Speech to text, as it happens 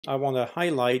I want to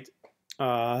highlight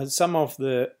some of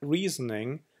the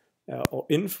reasoning or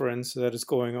inference that is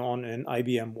going on in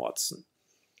IBM Watson.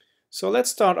 So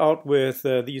let's start out with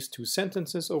these two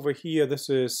sentences over here. This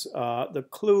is the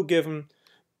clue given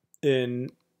in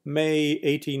May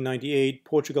 1898.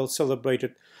 Portugal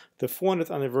celebrated the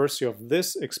 400th anniversary of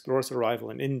this explorer's arrival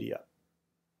in India.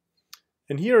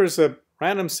 And here is a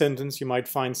random sentence you might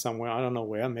find somewhere, I don't know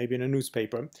where, maybe in a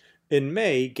newspaper. In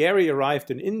May, Gary arrived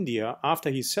in India after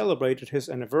he celebrated his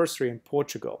anniversary in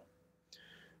Portugal.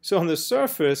 So on the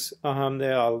surface,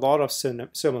 there are a lot of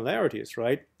similarities,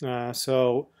 right? There's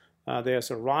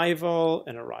arrival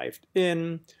and arrived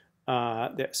in.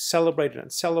 There's celebrated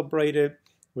and celebrated.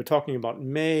 We're talking about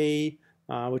May.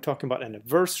 We're talking about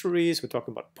anniversaries. We're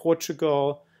talking about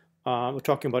Portugal. We're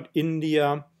talking about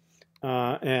India.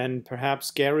 And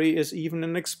perhaps Gary is even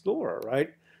an explorer,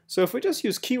 right? So if we just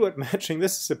use keyword matching,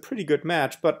 this is a pretty good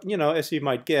match, but as you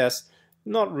might guess,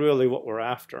 not really what we're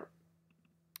after.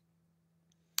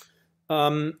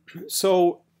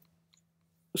 So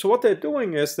what they're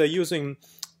doing is they're using,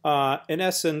 in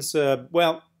essence,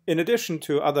 well, in addition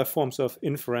to other forms of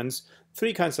inference,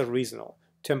 three kinds of reasoning: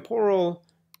 temporal,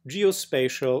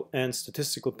 geospatial, and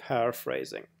statistical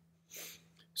paraphrasing.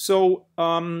 So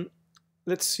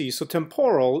let's see. So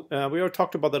temporal, we already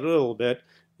talked about that a little bit.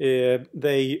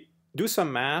 They do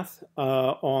some math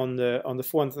on the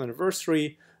 400th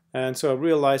anniversary, and so I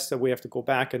realized that we have to go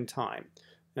back in time.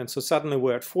 And so suddenly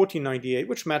we're at 1498,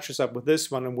 which matches up with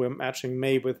this one, and we're matching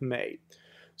May with May.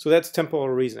 So that's temporal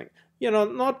reasoning.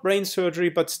 Not brain surgery,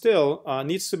 but still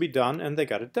needs to be done, and they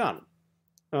got it done.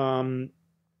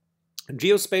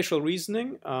 Geospatial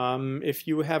reasoning, if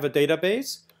you have a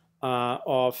database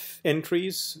of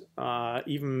entries,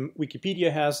 even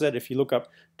Wikipedia has that. If you look up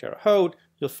Terre Haute,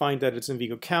 you'll find that it's in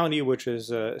Vigo County, which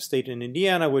is a state in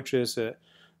Indiana, which is a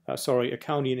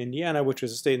county in Indiana, which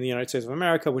is a state in the United States of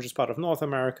America, which is part of North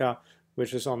America,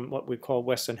 which is on what we call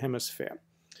Western Hemisphere.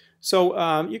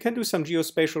 So you can do some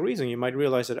geospatial reasoning. You might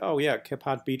realize that, oh yeah,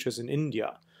 Kepat Beach is in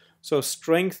India. So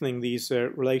strengthening these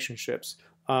relationships.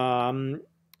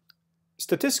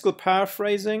 Statistical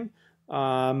paraphrasing,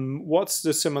 what's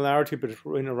the similarity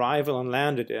between arrival and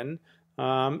landed in?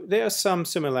 There's some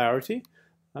similarity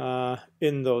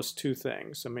in those two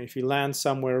things. I mean, if you land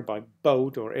somewhere by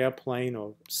boat or airplane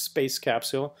or space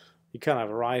capsule, you kind of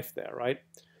arrive there, right?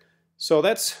 So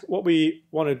that's what we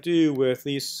want to do with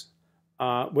these,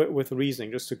 with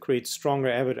reasoning, just to create stronger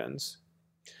evidence.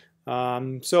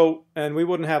 And we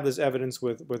wouldn't have this evidence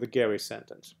with the Gary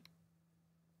sentence.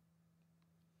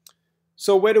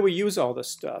 So where do we use all this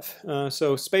stuff?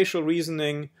 So spatial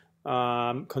reasoning,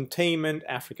 containment,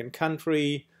 African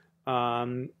country,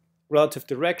 relative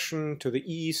direction to the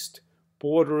east,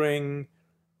 bordering,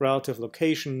 relative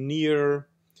location near,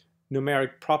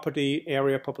 numeric property,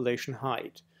 area, population,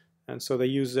 height. And so they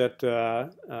use that,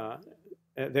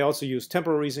 they also use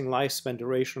temporal reasoning, lifespan,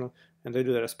 duration, and they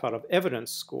do that as part of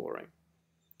evidence scoring.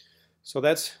 So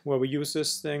that's where we use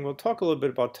this thing. We'll talk a little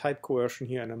bit about type coercion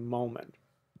here in a moment.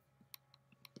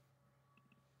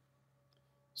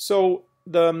 So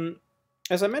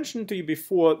as I mentioned to you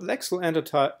before, lexical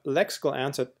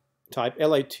answer type,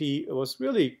 LAT, was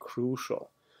really crucial.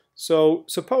 So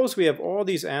suppose we have all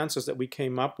these answers that we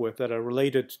came up with that are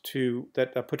related to,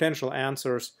 that are potential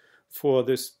answers for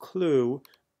this clue.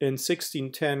 In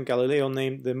 1610, Galileo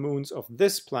named the moons of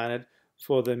this planet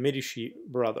for the Medici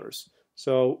brothers.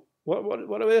 So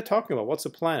what are they talking about? What's a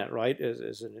planet, right?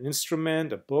 Is it an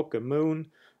instrument, a book, a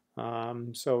moon?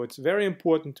 So it's very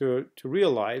important to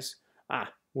realize,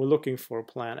 we're looking for a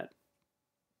planet.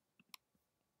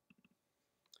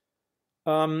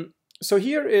 So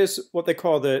here is what they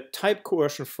call the type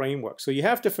coercion framework. So you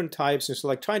have different types, and it's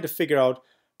like trying to figure out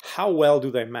how well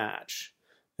do they match.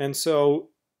 And so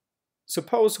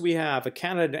suppose we have a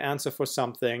candidate answer for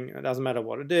something, it doesn't matter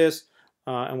what it is,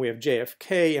 and we have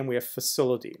JFK and we have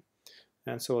facility.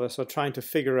 And so trying to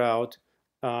figure out,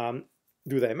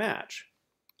 do they match?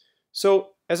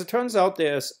 So as it turns out,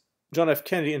 there's John F.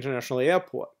 Kennedy International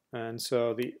Airport. And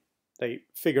so they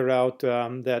figure out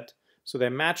that, so they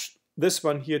matched this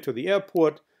one here to the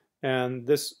airport, and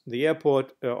the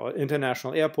airport, or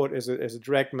international airport, is a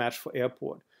direct match for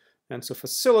airport. And so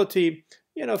facility,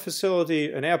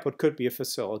 facility, an airport could be a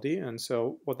facility. And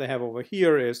so what they have over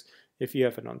here is, if you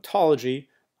have an ontology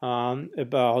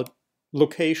about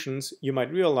locations, you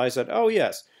might realize that, oh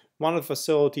yes, one of the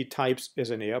facility types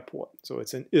is an airport. So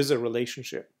it's is a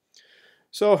relationship.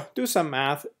 So do some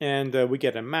math, and we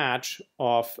get a match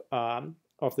of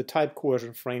the type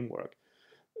coercion framework.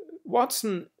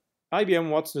 IBM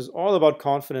Watson is all about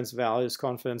confidence values,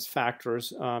 confidence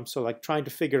factors. So like trying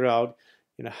to figure out,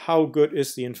 how good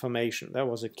is the information? That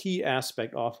was a key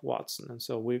aspect of Watson, and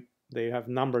so they have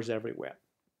numbers everywhere.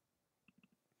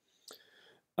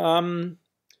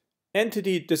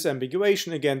 Entity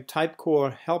disambiguation, again,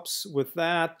 Typecore helps with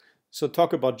that. So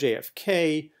talk about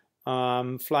JFK.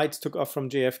 Flights took off from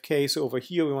JFK. So over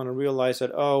here we want to realize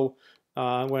that,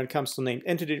 when it comes to named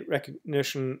entity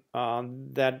recognition,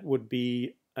 that would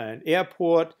be an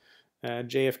airport.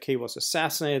 JFK was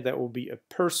assassinated. That will be a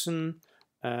person.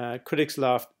 Critics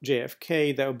loved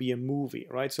JFK. That would be a movie,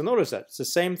 right? So notice that it's the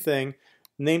same thing.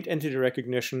 Named entity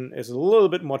recognition is a little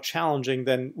bit more challenging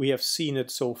than we have seen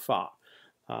it so far.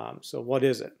 So what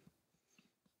is it?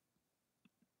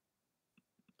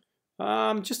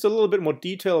 Just a little bit more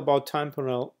detail about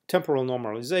temporal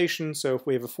normalization. So if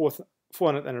we have a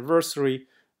 400th anniversary,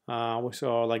 we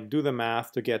saw like do the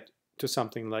math to get to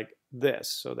something like this.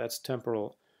 So that's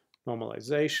temporal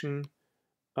normalization.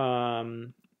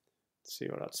 Let's see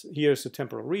what else. Here's the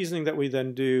temporal reasoning that we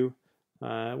then do,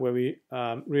 where we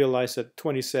realize that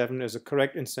 27 is a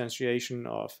correct instantiation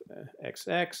of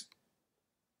XX.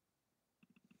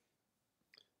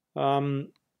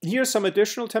 Here's some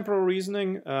additional temporal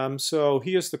reasoning. So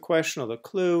here's the question or the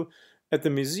clue. At the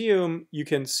museum, you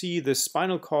can see the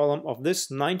spinal column of this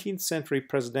 19th century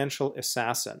presidential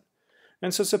assassin.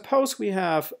 And so suppose we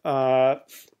have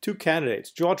two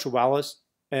candidates, George Wallace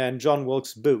and John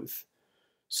Wilkes Booth.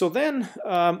 So then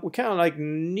we kind of like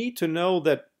need to know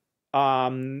that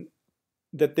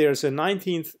that there's a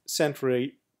 19th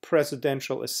century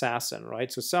presidential assassin,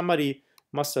 right? So somebody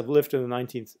must have lived in the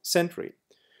 19th century.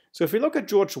 So if we look at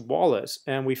George Wallace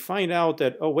and we find out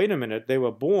that, oh, wait a minute, they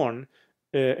were born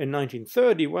in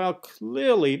 1930, well,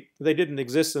 clearly they didn't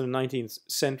exist in the 19th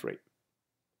century.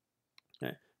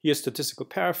 Okay. Here's statistical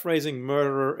paraphrasing,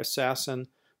 murderer, assassin,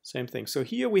 same thing. So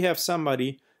here we have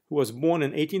somebody who was born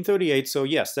in 1838, so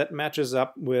yes, that matches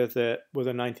up with the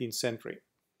 19th century.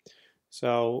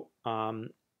 So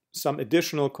some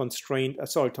additional constraint,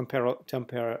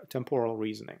 temporal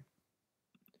reasoning.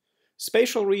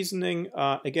 Spatial reasoning,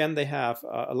 again, they have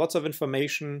lots of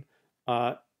information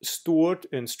stored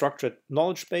in structured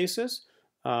knowledge bases.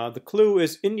 The clue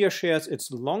is India shares its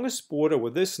longest border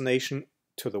with this nation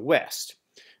to the west.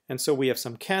 And so we have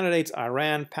some candidates,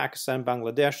 Iran, Pakistan,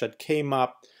 Bangladesh, that came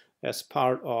up as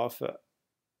part of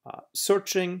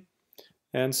searching.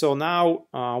 And so now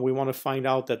we want to find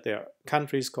out that there are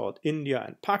countries called India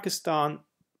and Pakistan.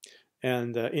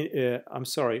 And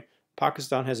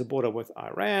Pakistan has a border with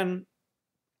Iran.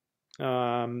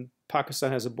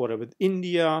 Pakistan has a border with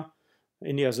India.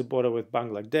 India has a border with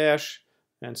Bangladesh.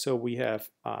 And so we have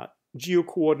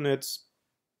geo-coordinates.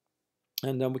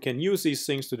 And then we can use these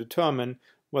things to determine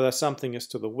whether something is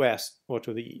to the west or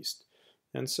to the east.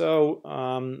 And so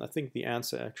I think the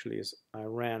answer actually is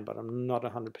Iran, but I'm not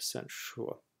 100%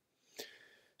 sure.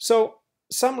 So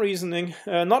some reasoning,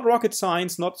 not rocket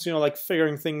science, not like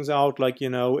figuring things out, like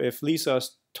if Lisa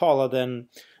is taller than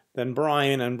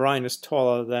Brian and Brian is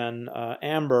taller than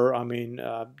Amber. I mean,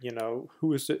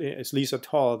 who is Lisa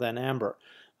taller than Amber?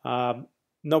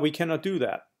 No, we cannot do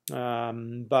that.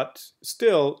 But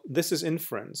still, this is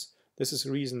inference. This is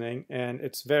reasoning, and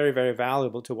it's very, very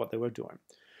valuable to what they were doing.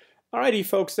 Alrighty,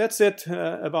 folks, that's it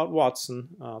about Watson.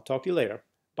 I'll talk to you later.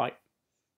 Bye.